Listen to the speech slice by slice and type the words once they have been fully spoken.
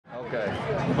Okay.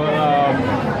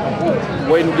 But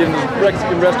waiting to get in this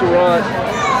Mexican restaurant.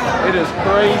 It is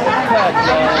crazy packed,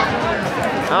 y'all.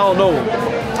 I don't know.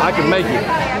 I can make it.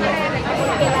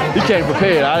 You came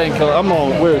prepared. I didn't come. I'm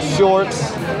gonna wear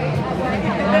shorts.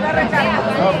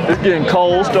 It's getting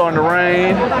cold, starting to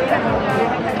rain.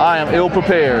 I am ill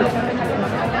prepared.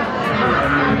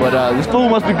 But this food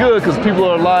must be good because people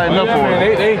are lining up for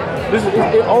it.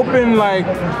 It opened like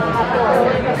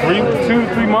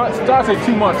 3 months. I'd say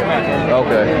 2 months max.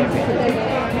 Okay.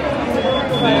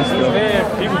 Man,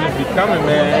 people just be coming,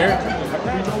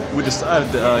 man. We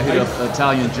decided to hit up the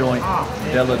Italian joint,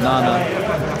 Della Nana,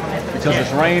 because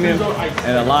it's raining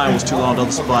and the line was too long to the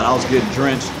other spot. I was getting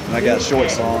drenched and I got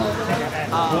shorts on.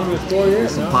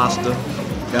 Some pasta.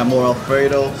 Got more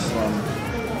Alfredo, some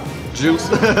juice.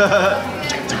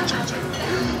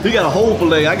 He got a whole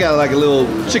fillet. I got like a little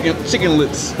chicken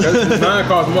lips. Mine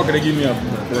costs more because they give me a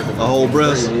whole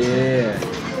breast. Yeah.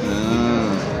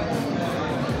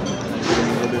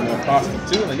 Pasta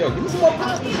too. Like, yo, give me some more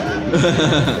pasta.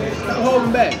 Stop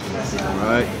holding back. All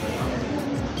right.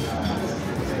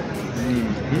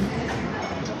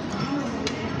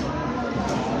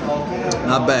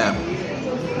 Not bad.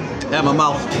 Had my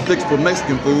mouth fixed for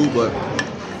Mexican food, but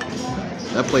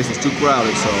that place was too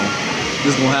crowded, so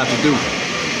this is gonna have to do.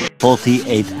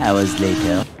 48 hours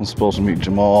later. I'm supposed to meet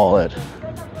Jamal at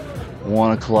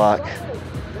 1 o'clock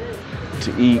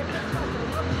to eat.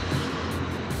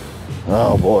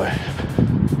 Oh boy.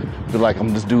 Feel like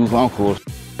I'm this dude's uncle.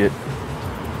 Shit.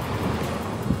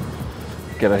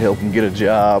 Gotta help him get a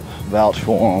job, vouch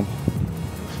for him.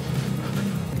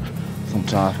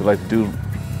 Sometimes I feel like the dude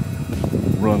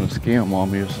running a scam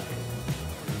on me or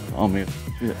something. On me.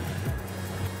 Yeah.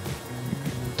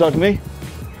 Talk to me?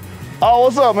 Oh,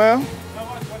 what's up, man?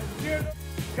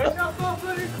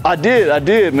 I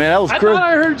did, man. That was crazy. I thought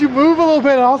I heard you move a little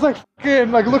bit, and I was like,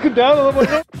 looking down, and I'm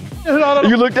like,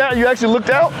 You looked out? You actually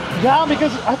looked out? yeah,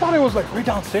 because I thought it was like right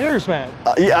downstairs, man.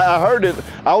 Yeah, I heard it.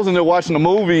 I was in there watching the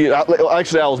movie.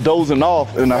 Actually, I was dozing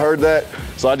off, and I heard that,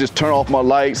 so I just turned off my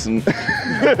lights and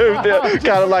kind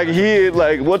of like hid.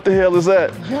 Like, what the hell is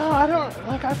that? Yeah,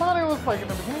 I thought it was like in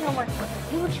the beginning. I'm like,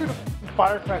 you would shoot a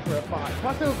firecracker at 5.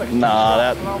 Plus it was like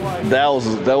Nah, that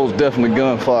was definitely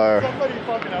gunfire. Somebody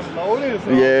fucking unloaded. So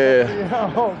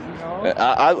Yeah.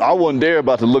 I wasn't there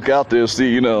about to look out there, see,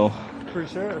 you know. For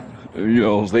sure. You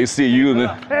know, they see you and then.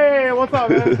 Hey, what's up,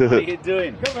 man? How you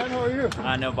doing? Good, man. How are you?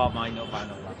 I know about mine, no.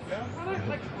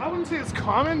 I wouldn't say it's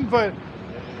common, but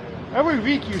every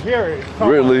week you hear it.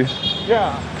 Really?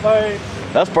 Yeah, like.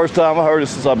 That's the first time I heard it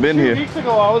since I've been here. 2 weeks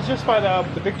ago, I was just by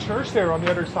the big church there on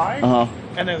the other side,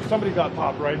 and then somebody got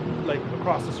popped right like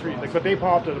across the street. Like, but they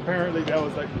popped it. Apparently, that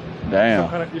was like some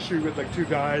kind of issue with like 2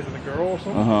 guys and a girl or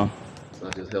something. So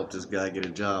I just helped this guy get a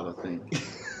job, I think.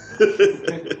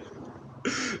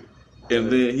 And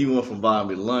then he went from buying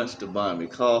me lunch to buying me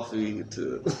coffee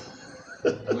to.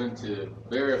 I went to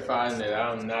verifying that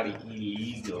I'm not an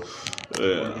illegal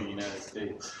in the United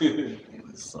States.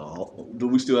 So, do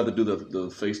we still have to do the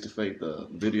face-to-face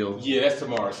video? Yeah, that's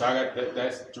tomorrow. So I got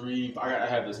that's 3. I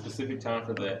have the specific time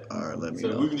for that. All right, let me know.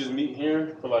 know. So we can just meet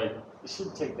here for like. It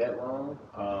shouldn't take that long.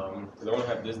 Because I want to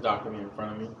have this document in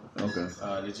front of me. Okay.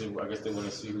 I guess they want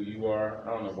to see who you are.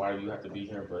 I don't know why you have to be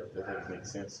here, but that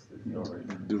makes sense.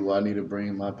 Do I need to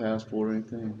bring my passport or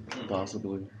anything?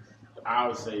 Possibly. I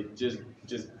would say just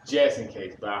in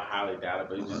case, but I highly doubt it.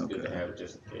 But it's just good to have it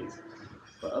just in case.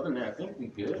 But other than that, I think we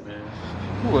good, man.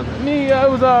 Who was it? Me. It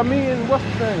was me and what's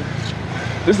the thing?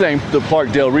 This ain't the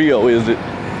Park Del Rio, is it?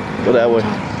 Go that way.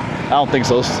 I don't think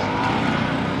so.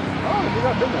 Oh, you're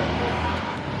not been there.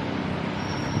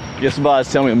 Yeah,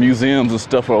 somebody's telling me museums and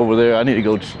stuff are over there. I need to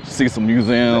go see some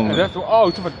museums. That's you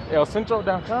took El Centro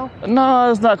downtown? No,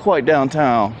 it's not quite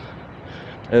downtown.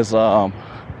 It's kind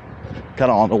of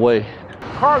on the way.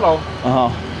 Carlo.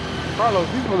 Carlos,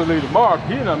 he's supposed to leave tomorrow.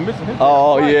 He ended up missing his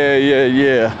Oh, flight.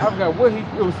 yeah. I forgot what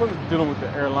it was something dealing with the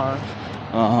airline.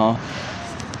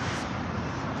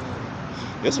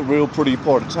 It's a real pretty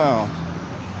part of town.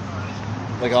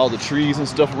 Like all the trees and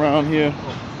stuff around here.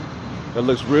 It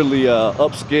looks really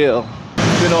upscale.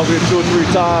 Been over here 2 or 3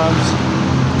 times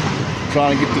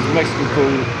trying to get this Mexican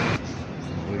food.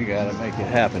 We gotta make it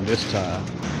happen this time.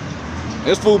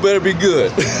 This food better be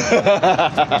good.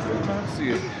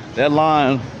 That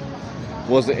line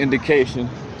was an indication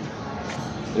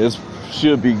this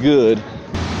should be good.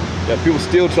 Yeah, people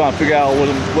still trying to figure out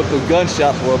what the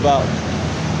gunshots were about.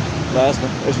 Last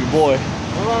night, that's your boy.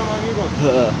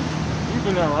 You've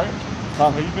been there, right?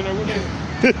 Huh? You been there with me?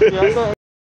 Yeah, I thought.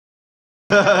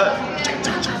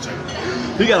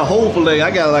 He got a whole fillet. I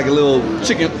got like a little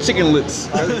chicken lips.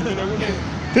 You been there with me?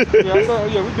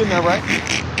 Yeah, we've been there, right?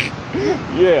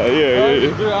 Yeah.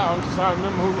 I'm just trying to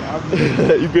remember who I've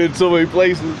been. You've been so many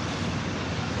places.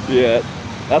 Yeah,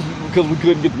 that's because we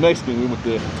couldn't get the Mexican. We went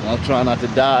there. I'm trying not to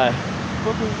die.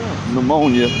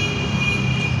 Pneumonia.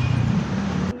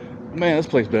 Man, this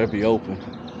place better be open.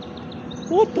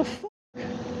 What the fuck?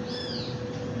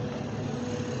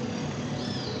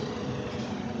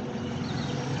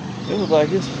 It looks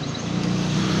like it's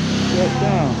shut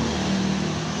down.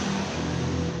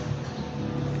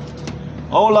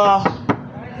 Hola.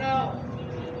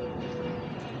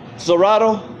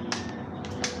 Cerrado.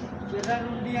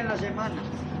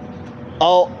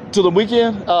 Oh, to the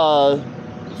weekend?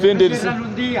 Fin de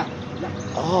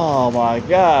Oh my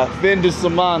God, fin de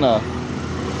semana.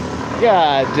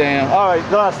 God damn. All right,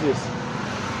 gracias.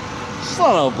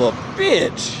 Son of a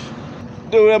bitch.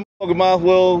 Dude, that motherfucker might as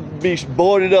well be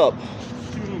boarded up.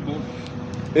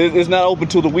 It's not open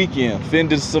till the weekend. Fin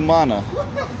de semana.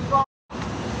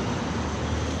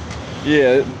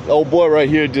 Yeah, old boy right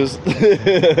here just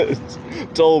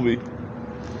told me.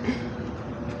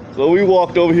 So we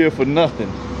walked over here for nothing.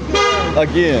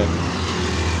 Again.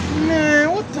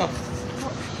 Man, what the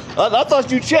fuck? I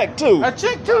thought you checked too. I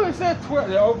checked too. It said 12.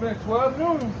 They're open at 12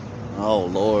 noon. Oh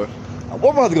Lord. We're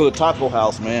about to go to Taco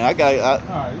House, man.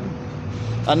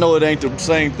 I know it ain't the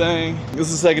same thing.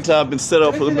 This is the second time I've been set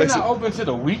up for the Mexican. They're not open to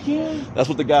the weekend? That's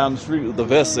what the guy on the street with the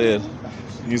vest said.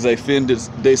 He's like, fin de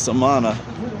semana.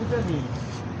 What that mean?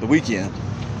 The weekend.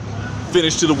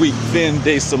 Finish to the week. Fin de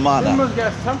They semana. must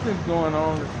got something going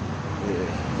on. Yeah.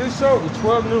 They showed the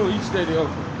 12 noon each day they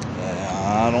open.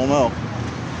 I don't know.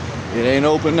 It ain't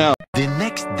open now. The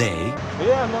next day.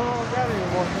 Yeah, no, I got any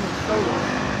more soda.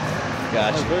 I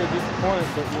Gotcha. was very disappointed,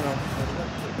 but you know.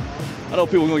 I know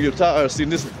people are gonna get tired of seeing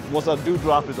this. Once I do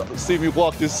drop it, see me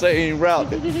walk this same route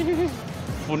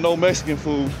for no Mexican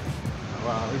food.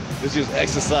 Wow. It's just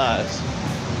exercise.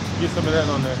 Get some of that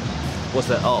on there. What's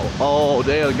that? Oh,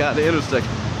 they got the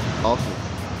intersection. Awesome.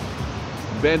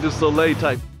 Bain de Soleil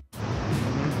type.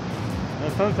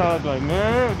 And sometimes like,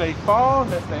 man, if they fall,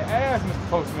 that's their ass, Mr.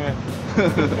 Postman.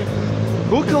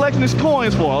 Who collecting his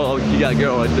coins for? Oh, you got a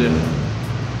girl right there.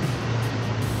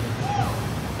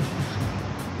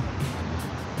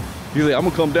 He's like, I'm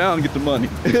gonna come down and get the money.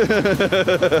 And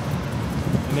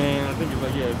then I think it's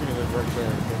like, yeah, I think it's right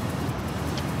there.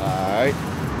 Alright.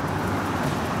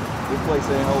 This place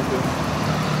ain't open.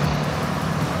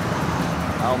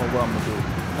 I don't know what I'm gonna do.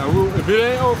 Now, if it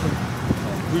ain't open,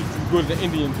 we go to the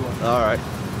Indian joint. Alright.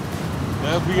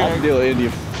 That'll be I can deal with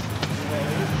India.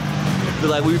 Feel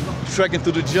like we trekking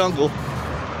through the jungle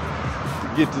to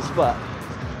get to the spot.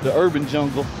 The urban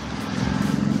jungle.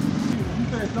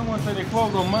 Someone said they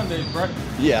close on Mondays, right?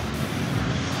 Yeah.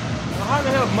 Well, how the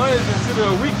hell Monday's considered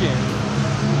a weekend?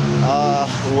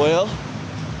 Well,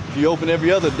 if you open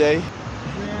every other day,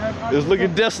 Yeah, it's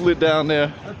looking desolate down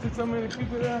there. I took so many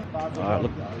people there.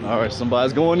 All right,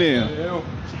 somebody's going in.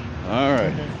 All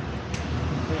right.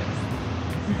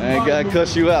 I ain't gotta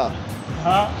cuss you out.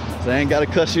 Huh? So I ain't gotta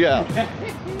cuss you out.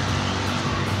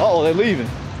 Uh-oh, they're leaving.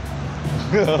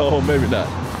 Oh, maybe not.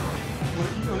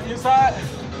 You on the inside?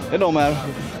 It don't matter.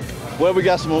 Well, we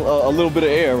got some a little bit of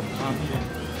air.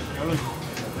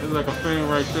 There's like a fan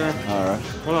right there. All right.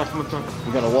 Hold on, come on.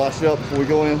 We gotta wash up before we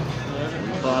go in.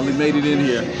 Finally made it in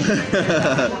here.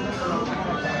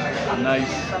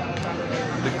 Nice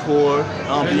decor,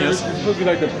 ambience. It's supposed to be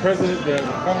like the president, the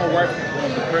former wife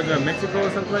of the president of Mexico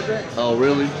or something like that. Oh,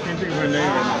 really? Can't think of her name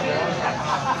right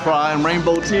now. Crying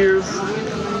rainbow tears.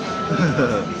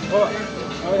 Oh,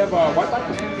 we have a white light.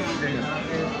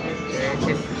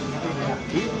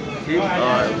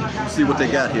 Alright, let's see what they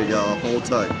got here, y'all. Hold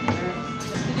tight.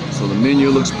 So the menu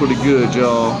looks pretty good,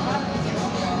 y'all.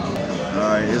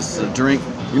 Alright, it's a drink.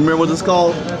 You remember what it's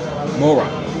called? Mora.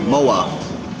 Moa.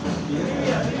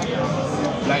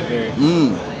 Blackberry.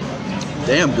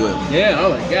 Damn good. Yeah, I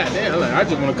was like, God damn, I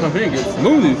just want to come here and get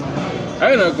smoothies.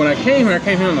 I know when I came here,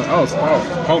 I was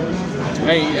hungry. I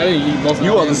didn't eat most of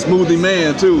You are the smoothie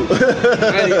man, too.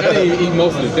 I didn't even eat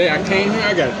most of the day. I came here,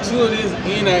 I got 2 of this,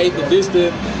 and I ate the dish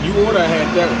that you ordered, I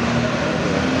had that one.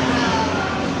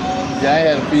 Yeah, I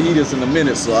had fajitas in a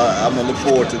minute, so I'm gonna look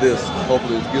forward to this.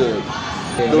 Hopefully it's good.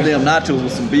 No damn nachos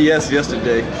with some BS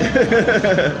yesterday.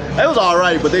 It was all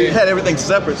right, but they had everything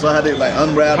separate, so I had to like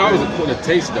unwrap it. How was it for the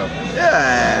taste though?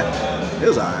 Yeah, it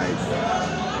was all right.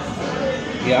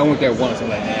 Yeah, I went there once. I'm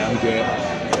like, nah, I'm good.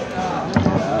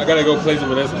 I gotta go places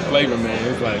where there's some flavor, man.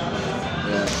 It's like,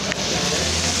 yeah. Let's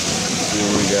see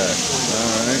what we got.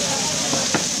 All right.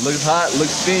 Looks hot.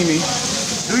 Looks steamy.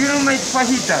 do you make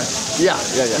fajitas? Yeah.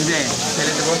 Bien.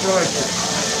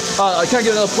 Can I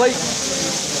get another plate?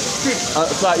 Sí.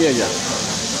 Yeah.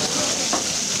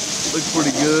 Looks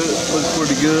pretty good. Looks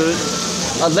pretty good.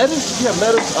 Lettuce? You have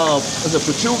lettuce? Is it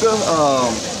pechuga?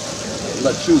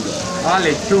 Lechuga.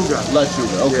 Lechuga.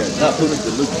 Lechuga. Okay. Yeah. Not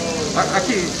pechuga.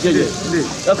 Aquí.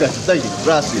 Yeah. Okay. Thank you.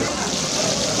 Gracias.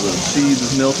 A little cheese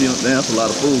is melting. Man, that's a lot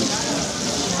of food.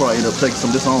 Probably end up taking some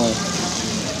of this home.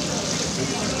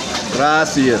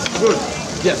 Gracias. Good.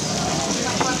 Yes.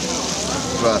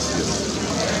 Gracias.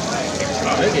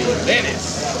 They gave you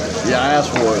lettuce. Yeah, I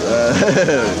asked for it.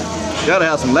 Gotta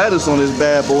have some lettuce on this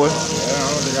bad boy. Yeah, I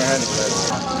don't think I had any lettuce.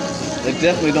 They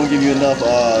definitely don't give you enough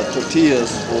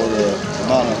tortillas for the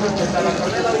amount of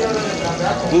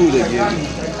food they give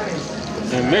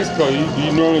you. In Mexico, do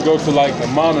you normally go to like the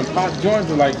mom and pop joints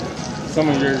or like some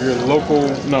of your local,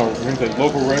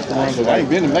 local restaurants? Or I ain't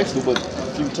been to Mexico, but a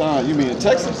few times. You mean in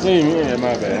Texas? Yeah,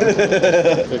 my bad.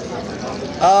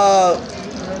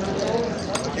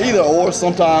 Either or.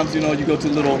 Sometimes, you know, you go to a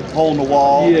little hole in the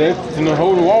wall. Yeah, and the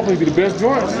hole in the wall may be the best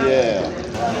joints. Yeah.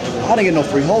 I didn't get no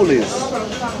frijoles.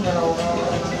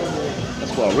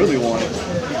 That's what I really wanted.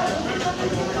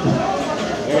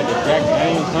 They got the Jack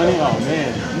Daniels, honey. Oh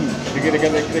man, they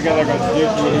got like a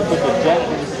dish where they put the Jack.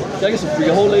 Can I get some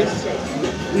frijoles?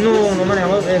 No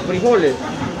manejamos frijoles.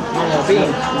 No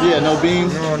beans. Yeah, no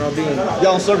beans. No beans. Y'all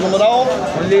don't serve them at all?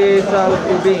 Only sauce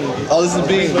for beans. Oh, this is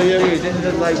beans right here? Yeah, this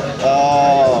is like.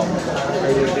 Oh.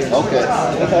 Okay.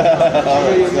 All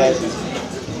right, gotcha.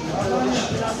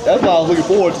 That's why I was looking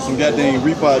forward to some goddamn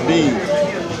refried beans.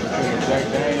 Jack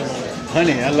Daniels.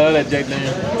 Honey, I love that Jack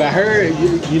Daniels. But I heard,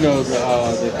 you know,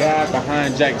 the guy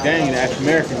behind Jack Daniels, the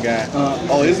African-American guy.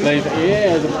 Oh, is it?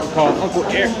 Yeah, it's called Uncle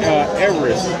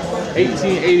Everest.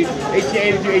 1880 to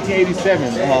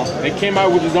 1887. They came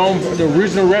out with the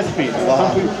original recipe.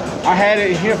 I had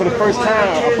it here for the first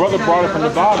time. A brother brought it from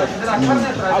Nevada. I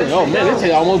was like, oh man, this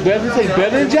tastes almost better. This tastes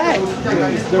better than Jack.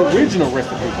 It's the original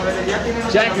recipe.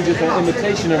 Jack is just an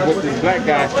imitation of what the black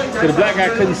guy, because the black guy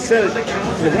couldn't sell it to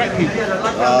the white people.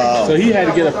 So he had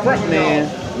to get a front man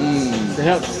to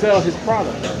help sell his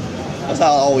product. That's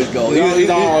how it always goes.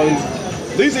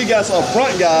 At least he got some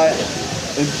front guy,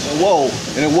 and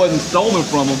it wasn't stolen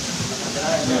from him.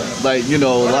 Like, you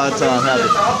know, a lot of times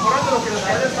happens.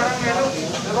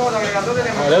 Oh,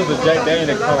 that was the Jack Daniels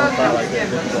that comes by like that.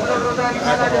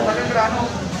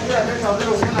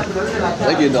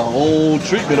 They getting the whole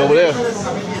treatment over there.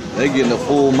 They getting the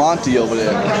full Monty over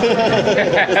there. Yeah,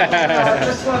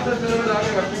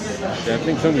 I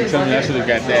think somebody told me I should have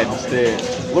got that instead.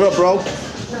 What up, bro?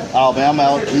 Oh man, I'm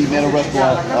out eating at a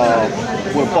restaurant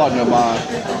with a partner of mine.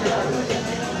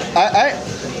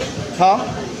 Huh?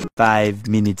 5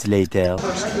 minutes later.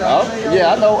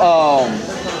 Yeah, I know.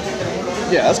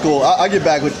 Yeah, that's cool. I get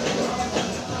back with.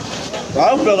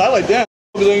 I like that.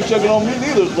 They ain't checking on me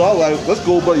neither. So I was like, that's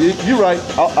cool, but you're right.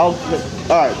 All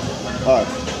right.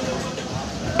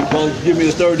 Gonna give me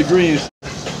the third degree.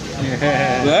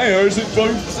 Yeah. I ain't heard since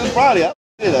Friday.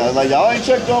 Like, y'all ain't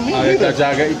checked on me either.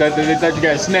 They thought you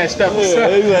got snatched up.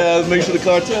 Yeah, make sure the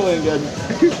cartel ain't got me.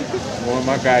 Well,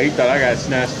 my guy, he thought I got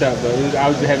snatched up, but I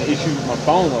was just having issues with my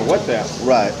phone or WhatsApp.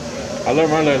 Right. I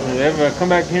learned my lesson. If I come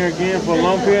back here again for a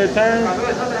long period of time,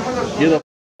 get a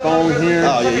phone here.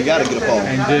 Oh, yeah, you gotta get a phone.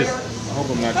 And just, I hope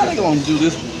I'm not. How they gonna do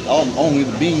this? Only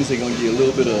the beans, they gonna get a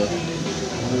little bit of,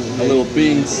 a little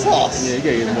bean sauce. Yeah, you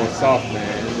gotta get more sauce,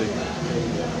 man.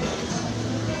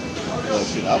 Oh,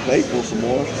 shit, I'll pay for some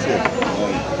more. Shit.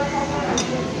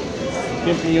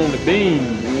 Pimping you on the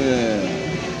beans. Yeah.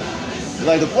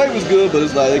 Like, the flavor's good, but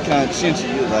it's like, they kind of chinchy.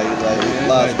 Like a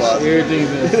lot of spots. Everything's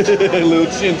a little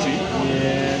chinchy.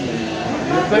 Yeah,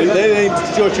 man. They ain't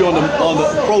short you on the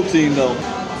protein, though.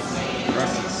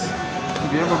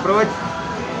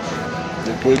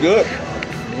 They're pretty good.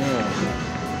 Yeah.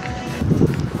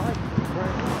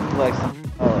 Like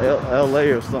LA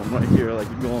or something right here, like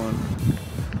you're going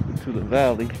to the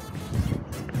valley,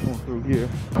 going through here.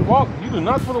 You do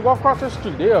not supposed to walk across that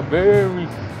street. They are very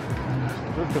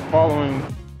strict to following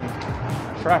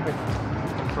traffic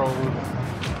controls.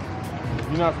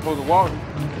 You're not supposed to walk.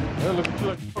 They'll look at you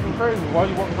like fucking crazy while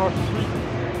you walk across the street.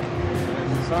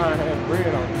 And the sign has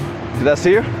bread on it. That's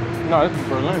here? No, this is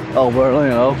Berlin. Oh,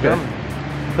 Berlin, okay.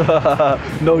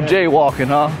 No jaywalking,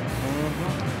 huh?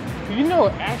 You know,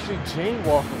 actually,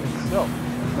 jaywalking itself,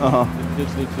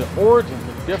 the origin,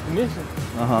 the definition,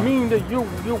 meaning that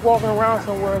you're walking around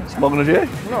somewhere. Smoking a J?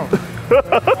 No.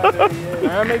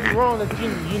 I may be wrong that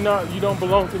you don't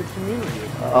belong to the community.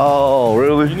 Oh,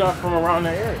 really? You're not from around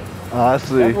that area. I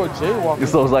see. That's what jaywalking is.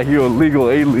 So it's like you're a legal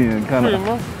alien, kind of. Pretty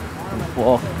much.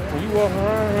 Well. When you walking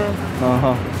around here,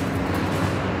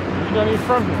 you're not even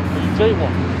from here, so you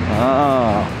jaywalking.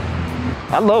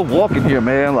 I love walking here,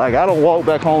 man. Like, I don't walk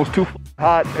back home. It's too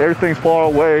Hot, everything's far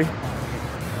away.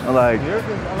 I like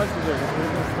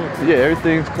yeah,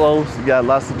 everything's close. You got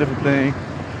lots of different things.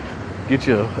 Get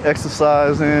your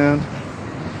exercise in.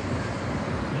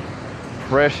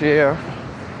 Fresh air.